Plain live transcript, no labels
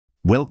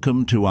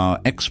Welcome to our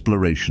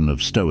exploration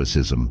of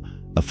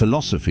Stoicism, a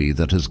philosophy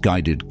that has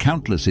guided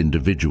countless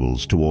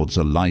individuals towards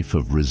a life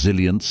of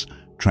resilience,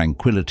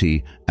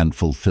 tranquility, and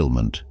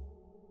fulfillment.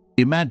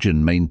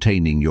 Imagine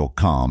maintaining your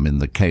calm in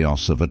the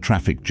chaos of a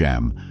traffic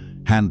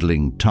jam,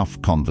 handling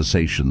tough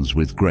conversations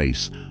with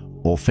grace,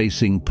 or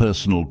facing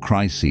personal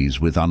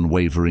crises with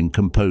unwavering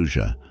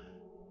composure.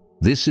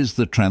 This is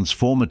the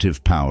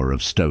transformative power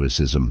of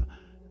Stoicism,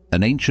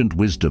 an ancient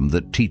wisdom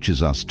that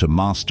teaches us to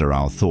master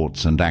our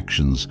thoughts and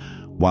actions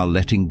while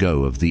letting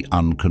go of the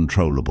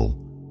uncontrollable.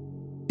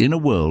 In a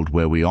world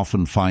where we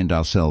often find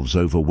ourselves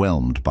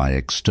overwhelmed by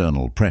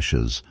external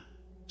pressures,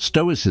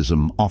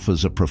 Stoicism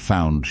offers a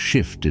profound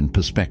shift in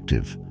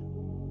perspective.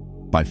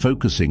 By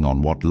focusing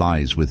on what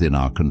lies within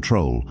our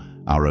control,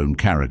 our own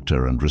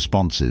character and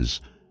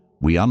responses,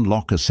 we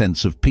unlock a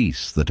sense of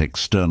peace that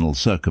external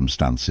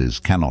circumstances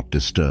cannot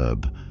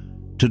disturb.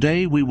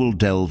 Today we will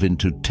delve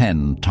into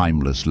 10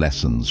 timeless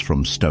lessons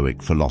from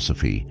Stoic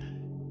philosophy,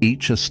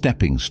 each a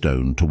stepping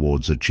stone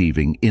towards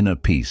achieving inner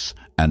peace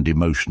and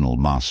emotional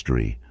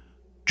mastery.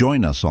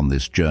 Join us on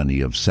this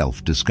journey of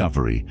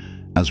self-discovery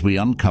as we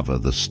uncover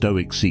the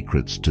Stoic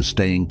secrets to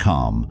staying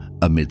calm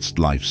amidst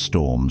life's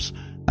storms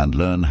and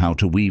learn how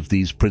to weave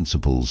these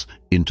principles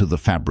into the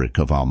fabric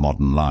of our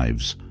modern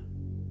lives.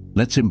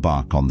 Let's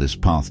embark on this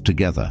path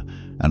together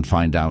and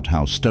find out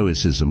how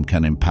Stoicism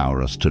can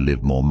empower us to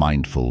live more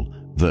mindful,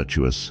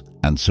 virtuous,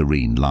 and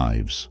serene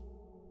lives.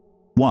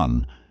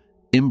 1.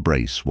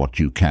 Embrace what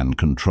you can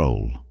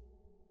control.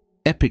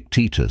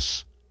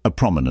 Epictetus, a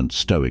prominent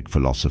Stoic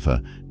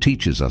philosopher,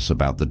 teaches us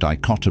about the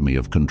dichotomy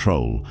of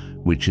control,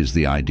 which is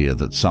the idea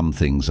that some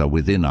things are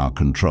within our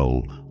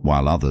control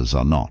while others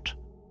are not.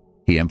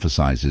 He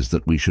emphasizes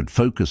that we should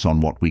focus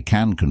on what we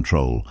can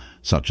control,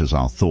 such as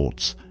our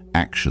thoughts,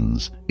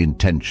 actions,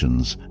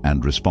 intentions,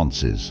 and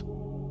responses.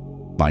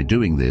 By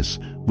doing this,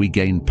 we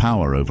gain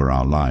power over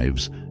our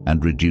lives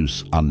and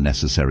reduce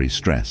unnecessary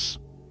stress.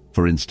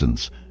 For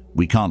instance,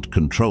 we can't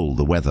control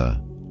the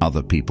weather,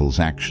 other people's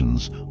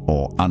actions,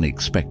 or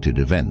unexpected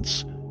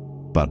events,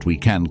 but we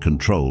can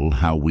control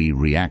how we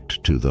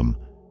react to them.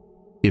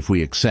 If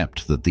we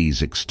accept that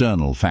these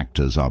external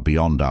factors are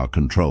beyond our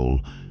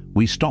control,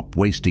 we stop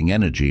wasting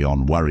energy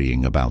on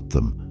worrying about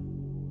them.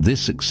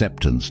 This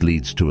acceptance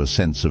leads to a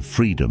sense of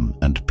freedom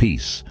and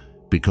peace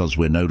because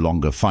we're no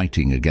longer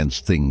fighting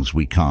against things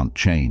we can't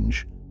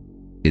change.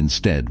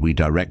 Instead, we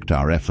direct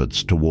our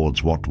efforts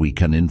towards what we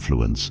can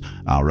influence,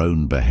 our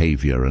own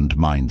behavior and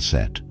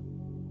mindset.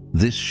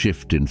 This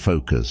shift in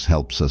focus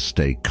helps us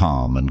stay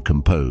calm and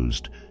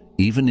composed,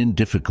 even in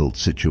difficult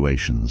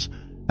situations,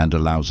 and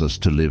allows us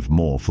to live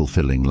more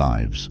fulfilling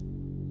lives.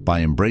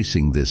 By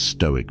embracing this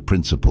Stoic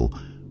principle,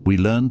 we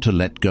learn to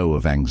let go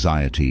of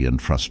anxiety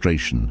and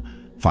frustration,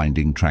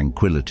 finding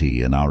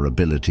tranquility in our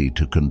ability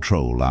to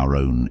control our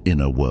own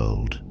inner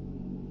world.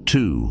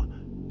 2.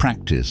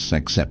 Practice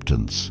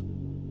acceptance.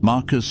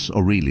 Marcus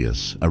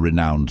Aurelius, a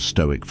renowned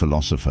Stoic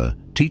philosopher,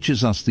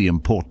 teaches us the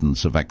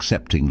importance of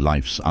accepting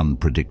life's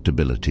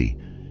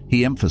unpredictability.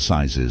 He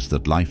emphasizes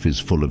that life is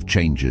full of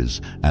changes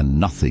and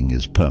nothing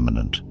is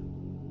permanent.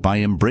 By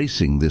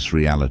embracing this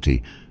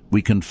reality,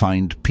 we can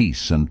find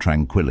peace and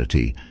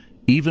tranquility,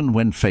 even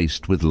when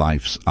faced with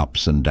life's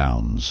ups and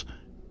downs.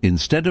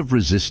 Instead of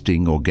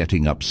resisting or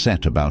getting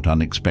upset about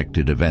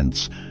unexpected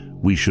events,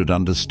 we should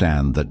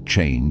understand that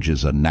change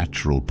is a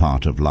natural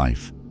part of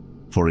life.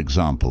 For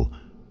example,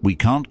 we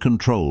can't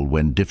control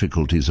when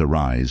difficulties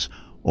arise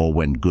or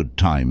when good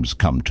times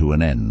come to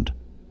an end.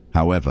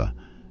 However,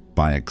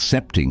 by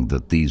accepting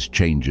that these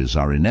changes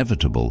are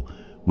inevitable,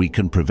 we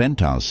can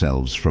prevent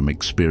ourselves from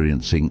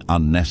experiencing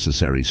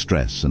unnecessary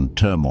stress and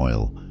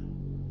turmoil.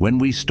 When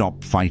we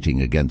stop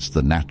fighting against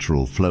the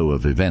natural flow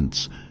of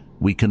events,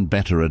 we can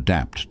better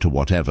adapt to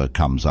whatever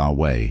comes our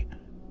way.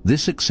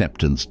 This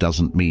acceptance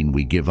doesn't mean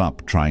we give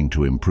up trying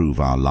to improve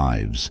our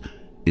lives.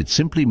 It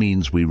simply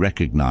means we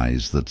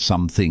recognize that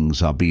some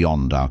things are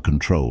beyond our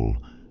control.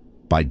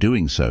 By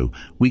doing so,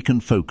 we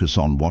can focus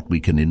on what we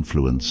can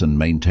influence and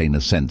maintain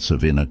a sense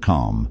of inner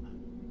calm.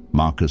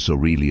 Marcus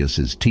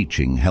Aurelius's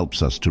teaching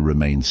helps us to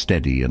remain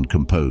steady and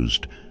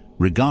composed,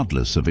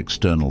 regardless of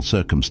external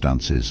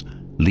circumstances,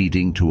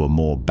 leading to a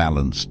more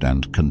balanced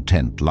and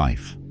content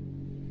life.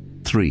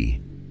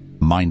 3.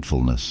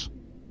 Mindfulness.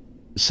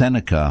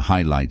 Seneca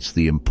highlights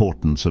the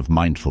importance of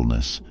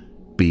mindfulness,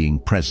 being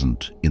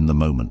present in the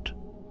moment.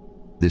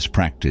 This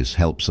practice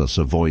helps us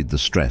avoid the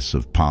stress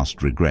of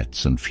past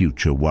regrets and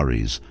future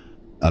worries,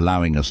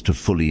 allowing us to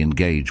fully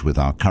engage with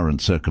our current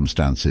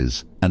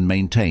circumstances and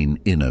maintain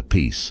inner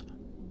peace.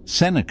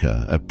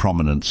 Seneca, a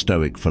prominent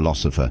Stoic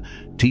philosopher,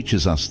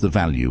 teaches us the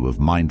value of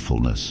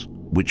mindfulness,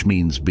 which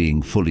means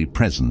being fully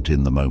present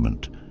in the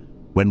moment.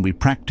 When we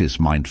practice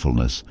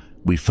mindfulness,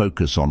 we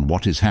focus on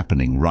what is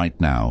happening right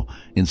now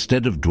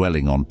instead of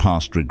dwelling on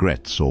past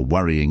regrets or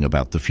worrying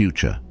about the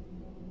future.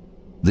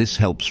 This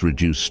helps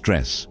reduce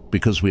stress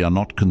because we are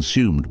not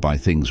consumed by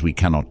things we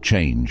cannot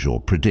change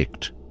or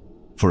predict.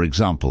 For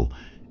example,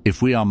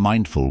 if we are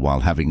mindful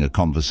while having a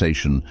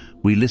conversation,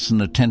 we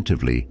listen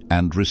attentively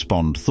and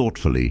respond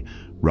thoughtfully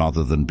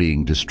rather than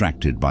being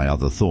distracted by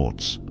other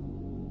thoughts.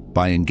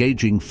 By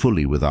engaging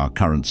fully with our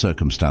current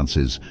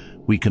circumstances,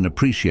 we can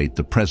appreciate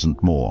the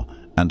present more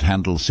and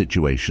handle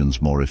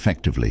situations more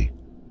effectively.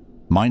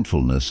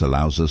 Mindfulness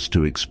allows us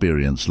to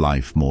experience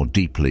life more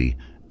deeply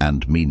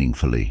and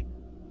meaningfully.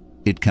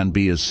 It can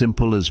be as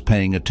simple as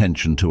paying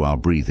attention to our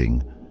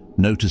breathing,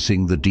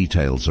 noticing the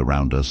details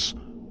around us,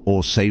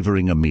 or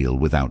savoring a meal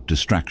without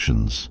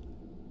distractions.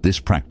 This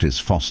practice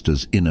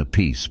fosters inner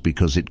peace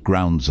because it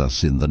grounds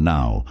us in the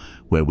now,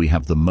 where we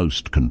have the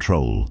most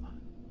control.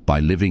 By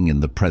living in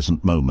the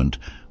present moment,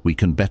 we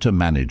can better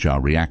manage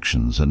our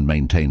reactions and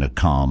maintain a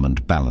calm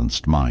and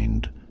balanced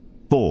mind.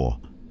 4.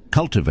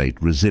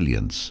 Cultivate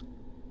resilience.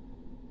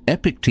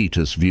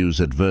 Epictetus views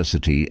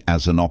adversity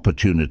as an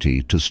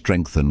opportunity to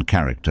strengthen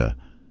character.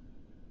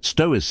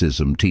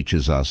 Stoicism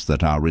teaches us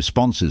that our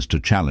responses to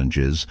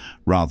challenges,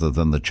 rather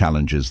than the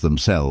challenges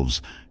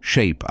themselves,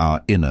 shape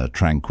our inner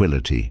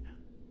tranquility.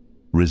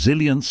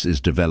 Resilience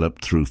is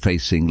developed through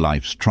facing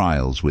life's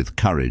trials with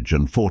courage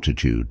and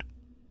fortitude.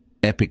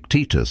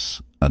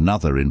 Epictetus,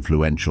 another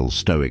influential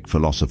Stoic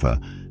philosopher,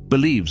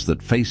 believes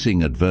that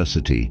facing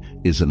adversity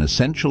is an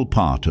essential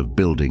part of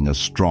building a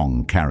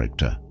strong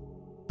character.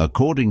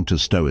 According to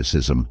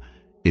Stoicism,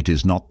 it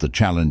is not the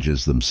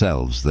challenges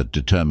themselves that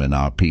determine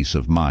our peace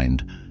of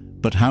mind,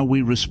 but how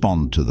we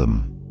respond to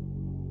them.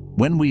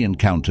 When we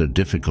encounter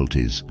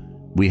difficulties,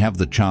 we have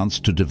the chance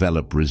to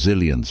develop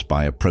resilience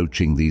by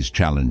approaching these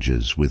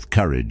challenges with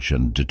courage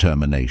and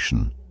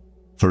determination.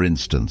 For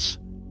instance,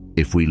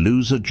 if we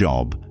lose a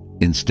job,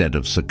 instead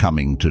of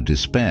succumbing to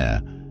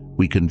despair,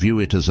 we can view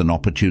it as an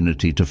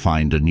opportunity to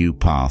find a new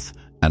path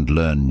and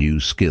learn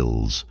new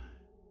skills.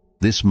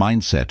 This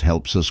mindset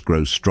helps us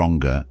grow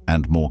stronger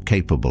and more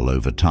capable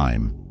over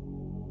time.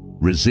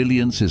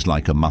 Resilience is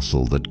like a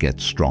muscle that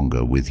gets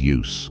stronger with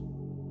use.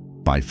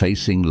 By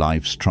facing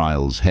life's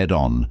trials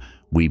head-on,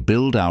 we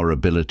build our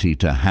ability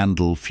to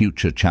handle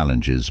future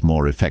challenges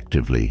more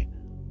effectively.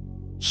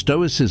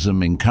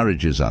 Stoicism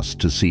encourages us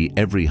to see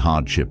every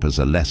hardship as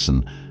a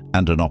lesson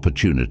and an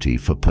opportunity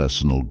for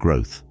personal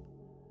growth.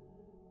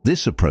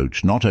 This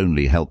approach not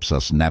only helps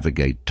us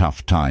navigate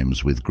tough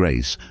times with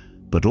grace,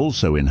 but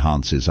also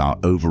enhances our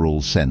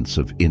overall sense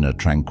of inner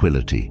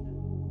tranquility.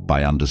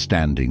 By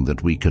understanding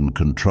that we can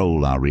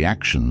control our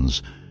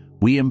reactions,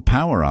 we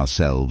empower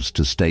ourselves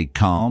to stay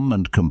calm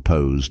and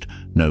composed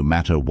no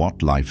matter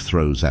what life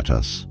throws at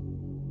us.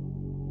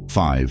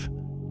 5.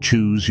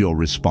 Choose your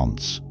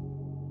response.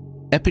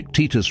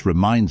 Epictetus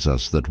reminds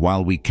us that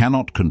while we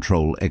cannot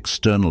control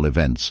external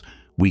events,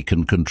 we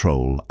can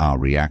control our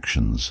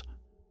reactions.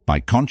 By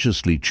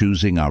consciously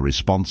choosing our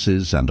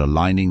responses and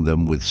aligning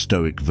them with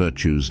Stoic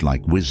virtues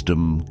like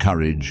wisdom,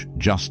 courage,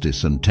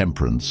 justice, and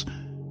temperance,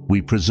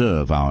 we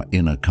preserve our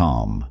inner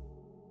calm.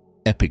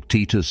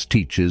 Epictetus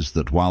teaches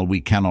that while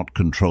we cannot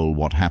control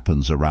what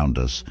happens around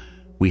us,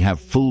 we have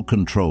full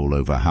control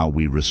over how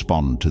we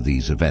respond to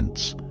these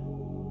events.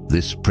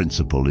 This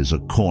principle is a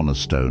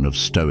cornerstone of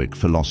Stoic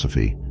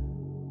philosophy.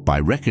 By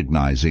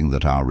recognizing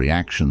that our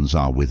reactions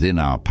are within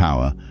our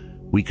power,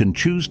 we can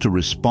choose to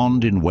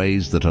respond in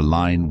ways that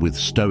align with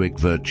Stoic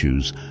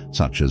virtues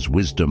such as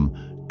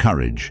wisdom,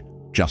 courage,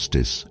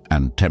 justice,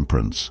 and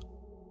temperance.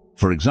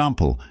 For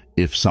example,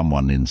 if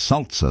someone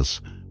insults us,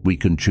 we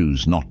can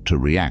choose not to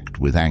react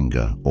with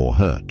anger or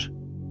hurt.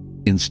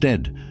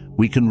 Instead,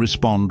 we can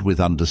respond with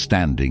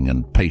understanding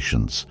and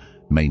patience,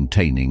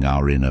 maintaining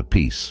our inner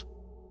peace.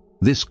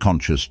 This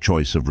conscious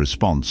choice of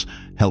response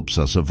helps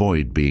us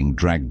avoid being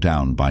dragged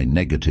down by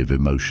negative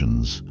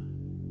emotions.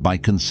 By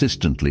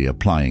consistently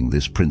applying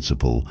this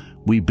principle,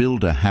 we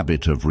build a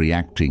habit of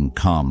reacting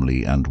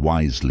calmly and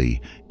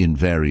wisely in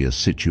various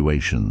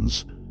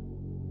situations.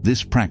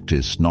 This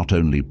practice not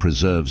only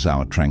preserves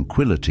our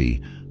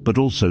tranquility, but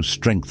also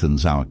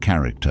strengthens our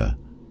character.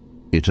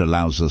 It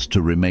allows us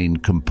to remain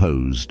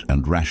composed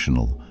and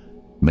rational,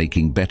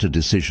 making better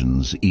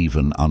decisions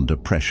even under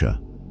pressure.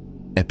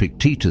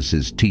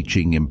 Epictetus's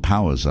teaching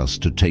empowers us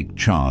to take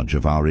charge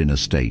of our inner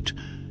state,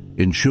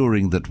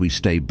 ensuring that we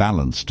stay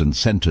balanced and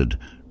centered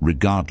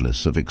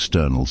regardless of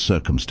external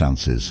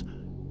circumstances.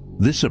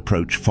 This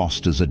approach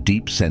fosters a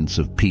deep sense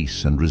of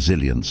peace and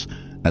resilience,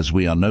 as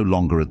we are no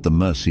longer at the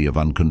mercy of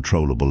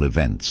uncontrollable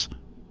events.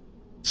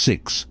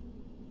 6.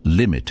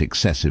 Limit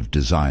excessive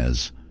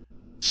desires.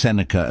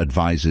 Seneca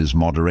advises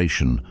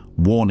moderation,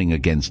 warning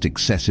against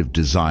excessive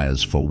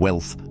desires for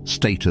wealth,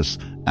 status,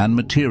 and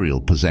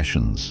material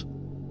possessions.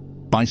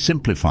 By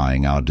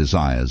simplifying our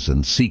desires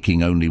and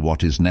seeking only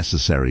what is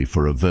necessary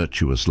for a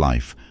virtuous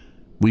life,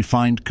 we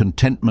find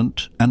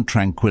contentment and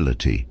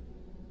tranquility.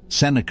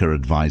 Seneca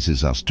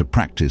advises us to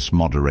practice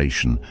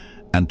moderation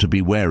and to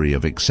be wary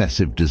of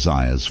excessive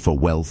desires for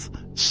wealth,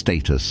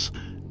 status,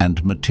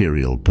 and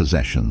material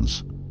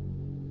possessions.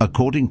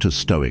 According to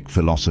Stoic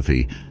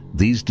philosophy,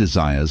 these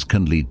desires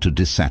can lead to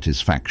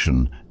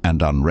dissatisfaction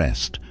and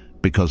unrest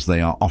because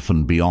they are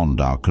often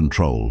beyond our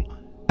control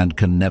and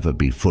can never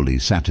be fully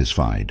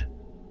satisfied.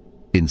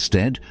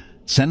 Instead,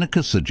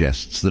 Seneca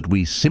suggests that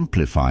we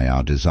simplify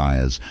our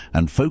desires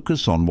and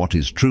focus on what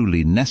is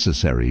truly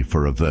necessary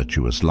for a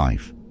virtuous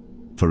life.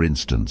 For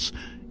instance,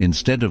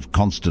 instead of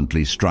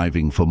constantly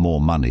striving for more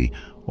money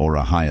or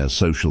a higher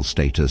social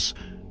status,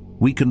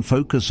 we can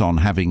focus on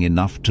having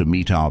enough to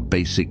meet our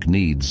basic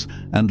needs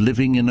and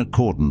living in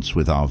accordance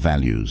with our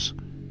values.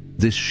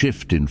 This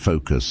shift in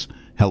focus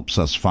helps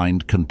us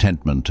find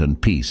contentment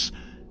and peace,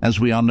 as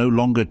we are no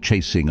longer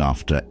chasing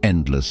after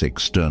endless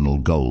external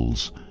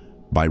goals.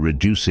 By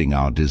reducing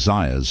our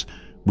desires,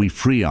 we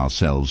free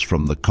ourselves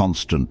from the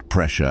constant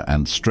pressure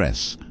and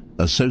stress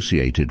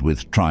associated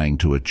with trying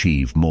to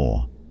achieve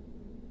more.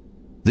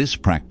 This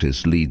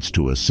practice leads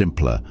to a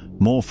simpler,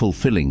 more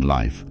fulfilling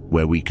life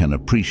where we can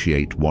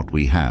appreciate what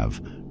we have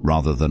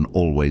rather than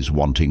always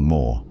wanting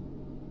more.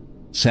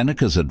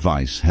 Seneca's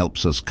advice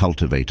helps us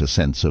cultivate a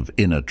sense of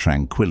inner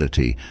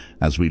tranquility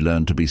as we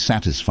learn to be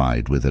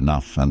satisfied with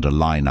enough and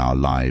align our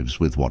lives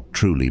with what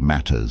truly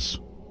matters.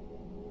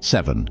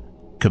 7.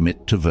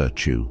 Commit to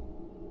virtue.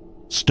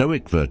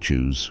 Stoic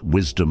virtues,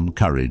 wisdom,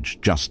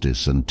 courage,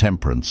 justice, and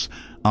temperance,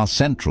 are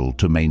central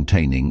to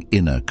maintaining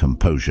inner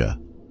composure.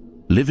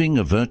 Living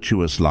a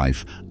virtuous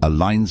life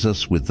aligns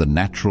us with the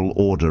natural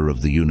order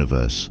of the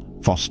universe,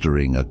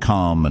 fostering a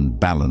calm and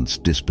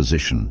balanced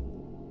disposition.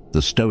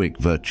 The Stoic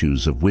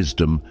virtues of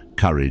wisdom,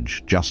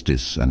 courage,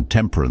 justice, and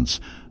temperance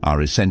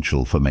are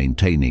essential for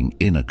maintaining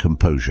inner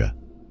composure.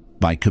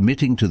 By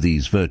committing to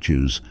these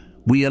virtues,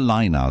 we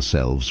align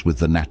ourselves with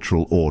the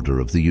natural order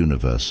of the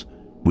universe,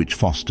 which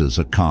fosters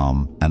a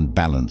calm and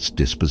balanced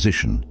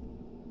disposition.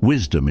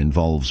 Wisdom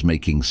involves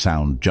making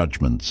sound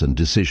judgments and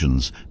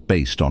decisions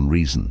based on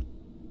reason.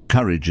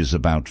 Courage is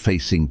about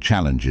facing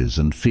challenges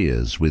and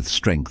fears with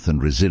strength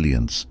and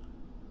resilience.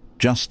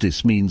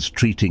 Justice means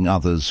treating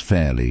others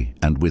fairly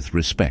and with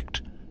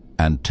respect,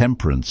 and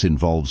temperance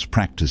involves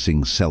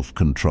practicing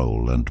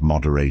self-control and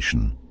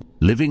moderation.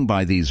 Living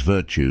by these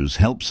virtues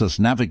helps us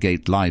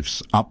navigate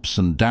life's ups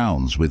and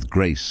downs with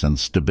grace and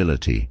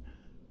stability.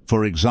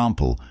 For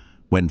example,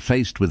 when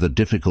faced with a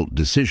difficult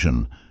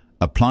decision,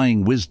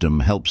 applying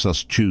wisdom helps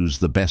us choose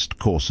the best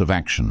course of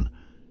action.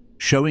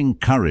 Showing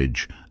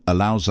courage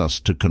allows us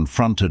to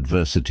confront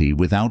adversity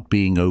without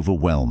being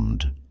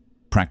overwhelmed.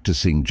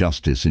 Practicing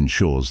justice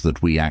ensures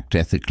that we act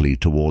ethically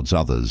towards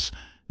others,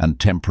 and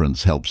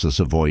temperance helps us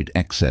avoid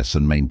excess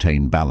and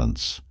maintain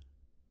balance.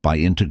 By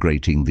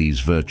integrating these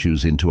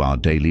virtues into our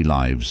daily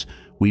lives,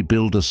 we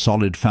build a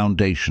solid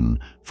foundation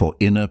for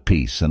inner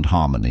peace and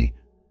harmony.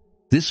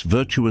 This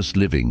virtuous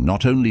living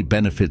not only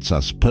benefits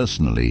us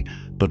personally,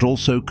 but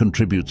also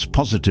contributes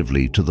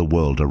positively to the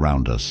world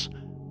around us.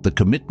 The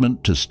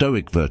commitment to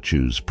Stoic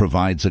virtues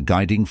provides a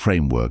guiding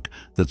framework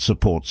that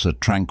supports a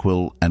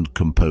tranquil and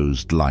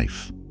composed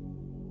life.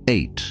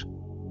 8.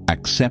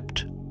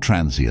 Accept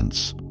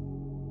transience.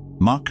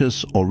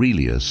 Marcus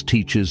Aurelius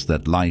teaches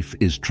that life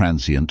is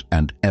transient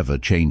and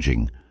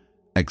ever-changing.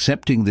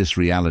 Accepting this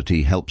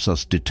reality helps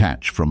us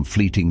detach from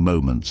fleeting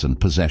moments and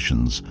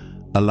possessions,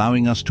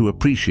 allowing us to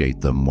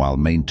appreciate them while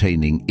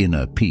maintaining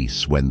inner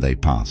peace when they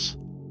pass.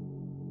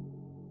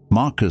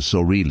 Marcus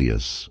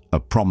Aurelius, a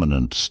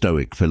prominent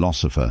Stoic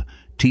philosopher,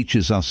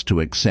 teaches us to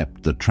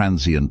accept the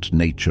transient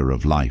nature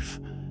of life.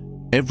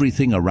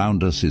 Everything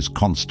around us is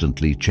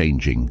constantly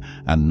changing,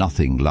 and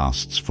nothing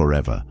lasts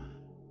forever.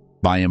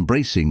 By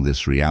embracing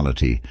this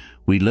reality,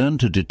 we learn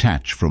to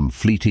detach from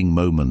fleeting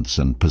moments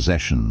and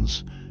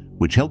possessions,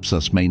 which helps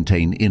us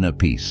maintain inner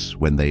peace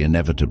when they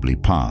inevitably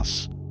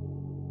pass.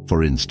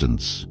 For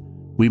instance,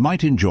 we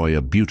might enjoy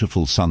a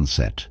beautiful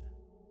sunset,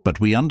 but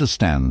we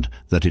understand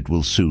that it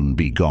will soon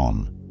be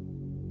gone.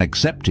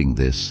 Accepting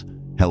this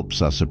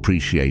helps us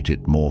appreciate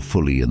it more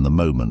fully in the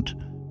moment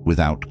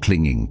without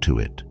clinging to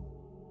it.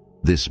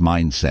 This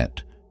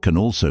mindset can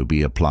also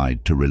be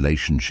applied to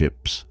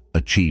relationships,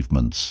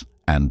 achievements,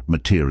 and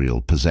material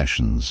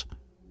possessions.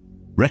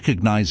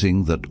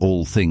 Recognizing that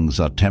all things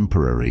are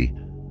temporary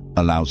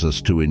allows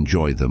us to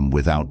enjoy them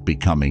without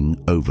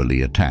becoming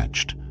overly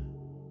attached.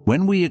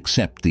 When we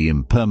accept the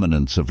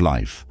impermanence of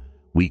life,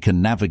 we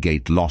can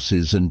navigate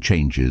losses and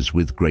changes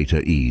with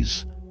greater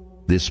ease.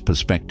 This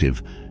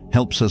perspective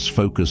helps us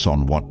focus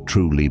on what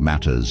truly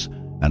matters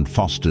and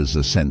fosters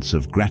a sense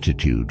of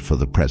gratitude for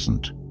the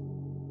present.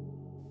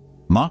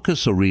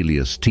 Marcus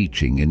Aurelius'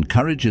 teaching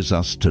encourages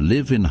us to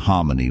live in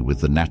harmony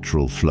with the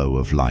natural flow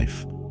of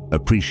life,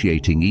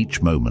 appreciating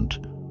each moment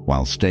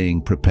while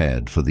staying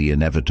prepared for the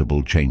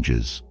inevitable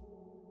changes.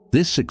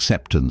 This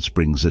acceptance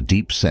brings a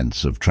deep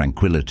sense of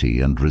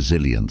tranquility and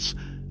resilience,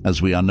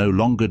 as we are no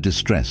longer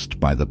distressed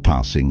by the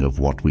passing of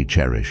what we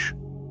cherish.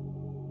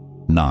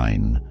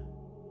 9.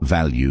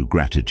 Value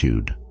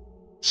gratitude.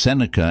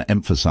 Seneca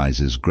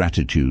emphasizes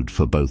gratitude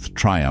for both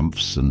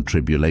triumphs and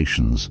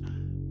tribulations.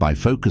 By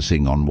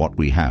focusing on what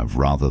we have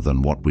rather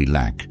than what we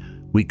lack,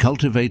 we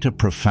cultivate a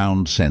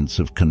profound sense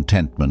of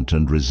contentment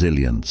and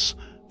resilience,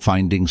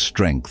 finding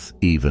strength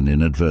even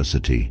in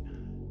adversity.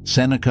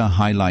 Seneca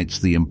highlights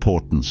the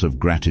importance of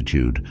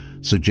gratitude,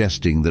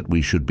 suggesting that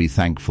we should be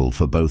thankful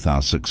for both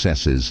our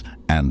successes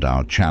and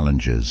our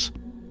challenges.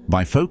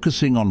 By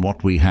focusing on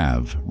what we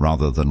have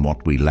rather than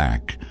what we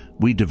lack,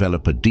 we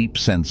develop a deep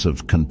sense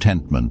of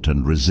contentment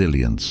and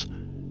resilience.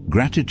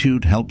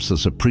 Gratitude helps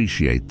us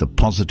appreciate the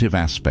positive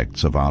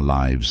aspects of our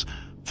lives,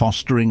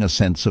 fostering a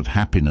sense of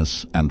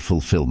happiness and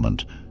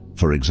fulfillment.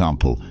 For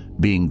example,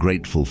 being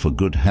grateful for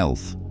good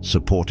health,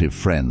 supportive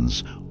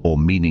friends, or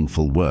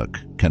meaningful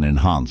work can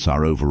enhance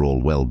our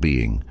overall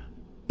well-being.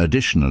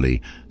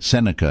 Additionally,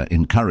 Seneca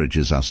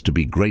encourages us to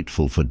be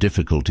grateful for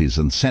difficulties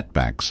and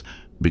setbacks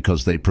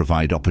because they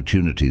provide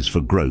opportunities for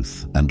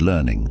growth and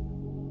learning.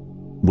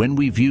 When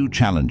we view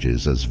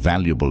challenges as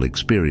valuable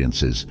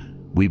experiences,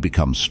 we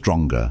become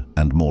stronger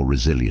and more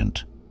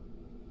resilient.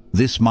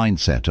 This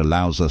mindset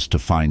allows us to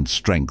find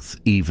strength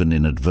even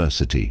in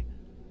adversity.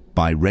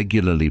 By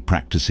regularly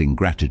practicing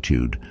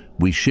gratitude,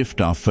 we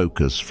shift our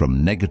focus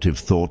from negative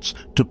thoughts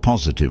to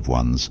positive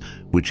ones,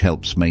 which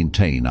helps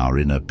maintain our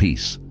inner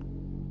peace.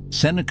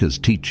 Seneca's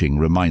teaching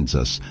reminds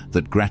us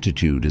that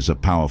gratitude is a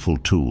powerful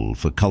tool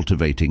for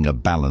cultivating a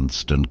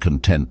balanced and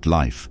content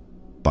life.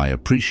 By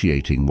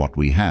appreciating what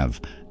we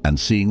have and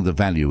seeing the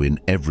value in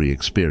every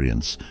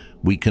experience,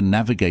 we can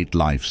navigate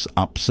life's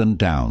ups and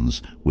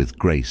downs with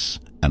grace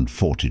and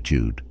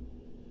fortitude.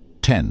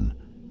 10.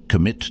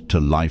 Commit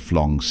to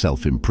lifelong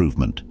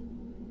self-improvement.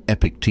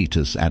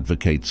 Epictetus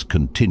advocates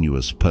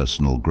continuous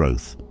personal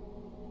growth.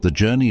 The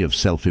journey of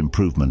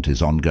self-improvement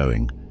is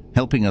ongoing,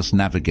 helping us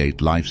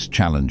navigate life's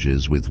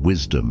challenges with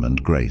wisdom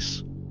and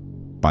grace.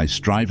 By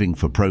striving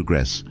for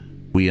progress,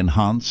 we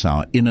enhance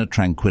our inner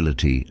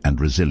tranquility and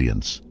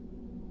resilience.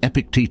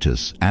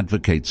 Epictetus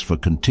advocates for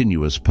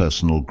continuous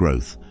personal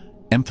growth,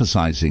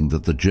 emphasizing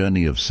that the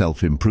journey of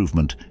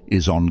self-improvement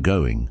is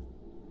ongoing.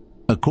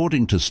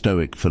 According to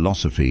Stoic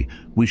philosophy,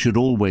 we should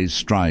always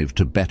strive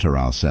to better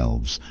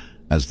ourselves,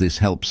 as this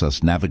helps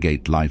us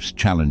navigate life's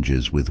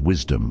challenges with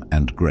wisdom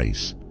and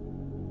grace.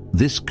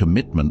 This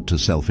commitment to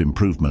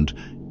self-improvement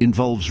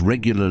involves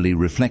regularly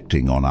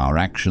reflecting on our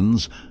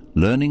actions,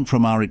 learning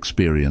from our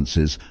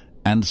experiences,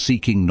 and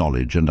seeking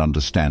knowledge and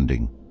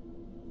understanding.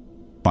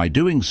 By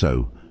doing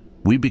so,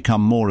 we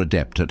become more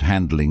adept at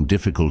handling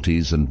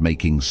difficulties and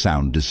making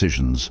sound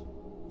decisions.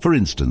 For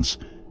instance,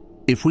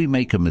 if we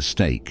make a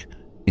mistake,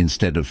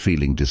 instead of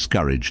feeling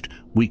discouraged,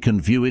 we can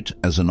view it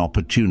as an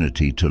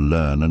opportunity to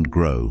learn and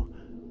grow.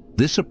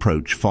 This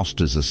approach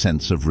fosters a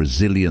sense of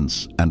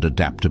resilience and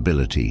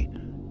adaptability.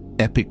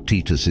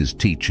 Epictetus's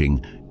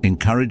teaching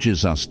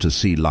encourages us to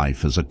see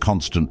life as a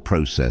constant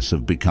process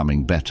of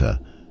becoming better,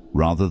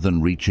 rather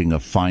than reaching a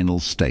final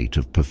state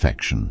of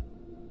perfection.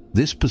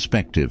 This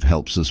perspective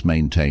helps us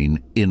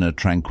maintain inner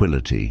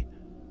tranquility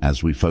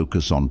as we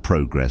focus on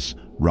progress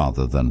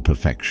rather than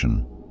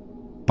perfection.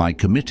 By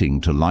committing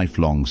to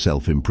lifelong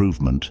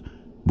self-improvement,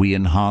 we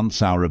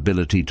enhance our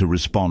ability to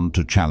respond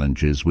to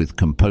challenges with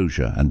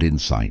composure and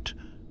insight.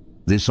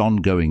 This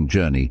ongoing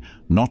journey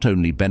not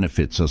only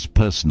benefits us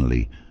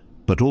personally,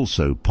 but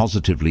also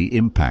positively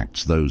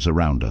impacts those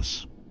around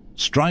us.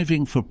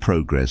 Striving for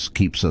progress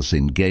keeps us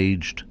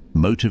engaged,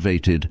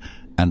 motivated,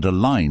 and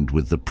aligned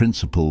with the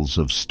principles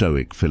of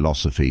Stoic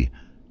philosophy,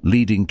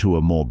 leading to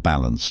a more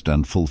balanced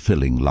and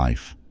fulfilling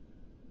life.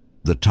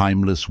 The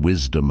timeless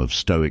wisdom of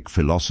Stoic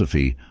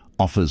philosophy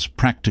offers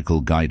practical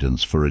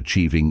guidance for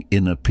achieving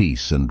inner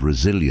peace and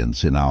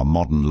resilience in our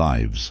modern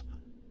lives.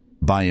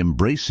 By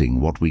embracing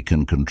what we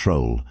can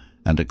control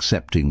and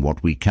accepting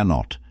what we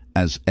cannot,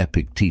 as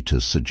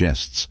Epictetus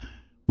suggests,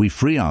 we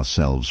free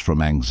ourselves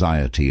from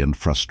anxiety and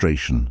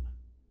frustration.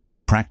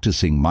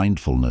 Practicing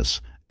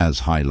mindfulness,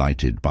 as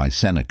highlighted by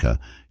Seneca,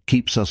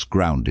 keeps us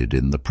grounded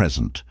in the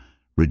present,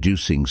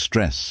 reducing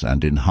stress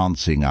and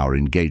enhancing our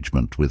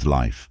engagement with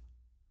life.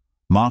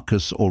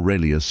 Marcus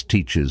Aurelius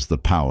teaches the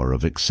power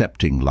of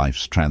accepting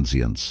life's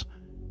transience,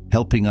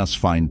 helping us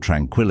find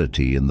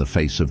tranquility in the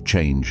face of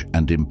change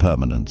and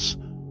impermanence.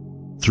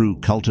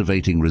 Through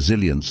cultivating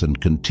resilience and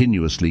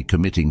continuously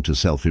committing to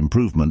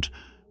self-improvement,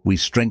 we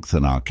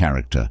strengthen our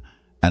character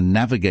and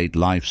navigate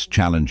life's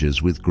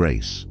challenges with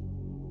grace.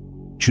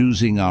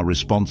 Choosing our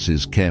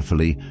responses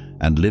carefully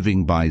and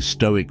living by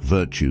Stoic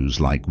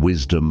virtues like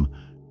wisdom,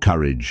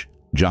 courage,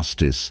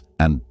 justice,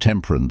 and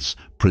temperance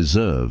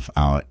preserve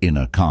our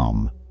inner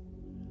calm.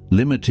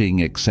 Limiting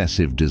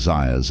excessive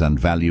desires and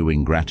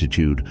valuing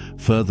gratitude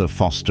further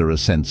foster a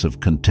sense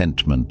of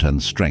contentment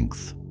and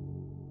strength.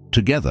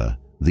 Together,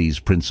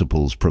 these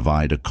principles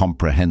provide a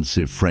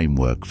comprehensive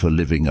framework for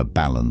living a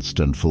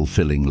balanced and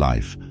fulfilling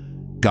life,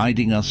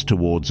 guiding us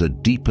towards a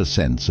deeper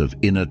sense of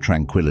inner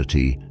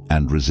tranquility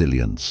and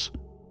resilience.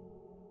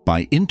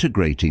 By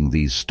integrating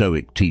these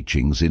Stoic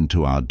teachings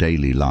into our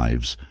daily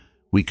lives,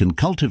 we can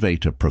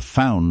cultivate a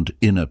profound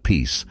inner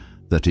peace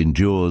that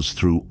endures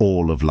through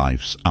all of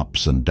life's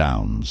ups and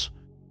downs.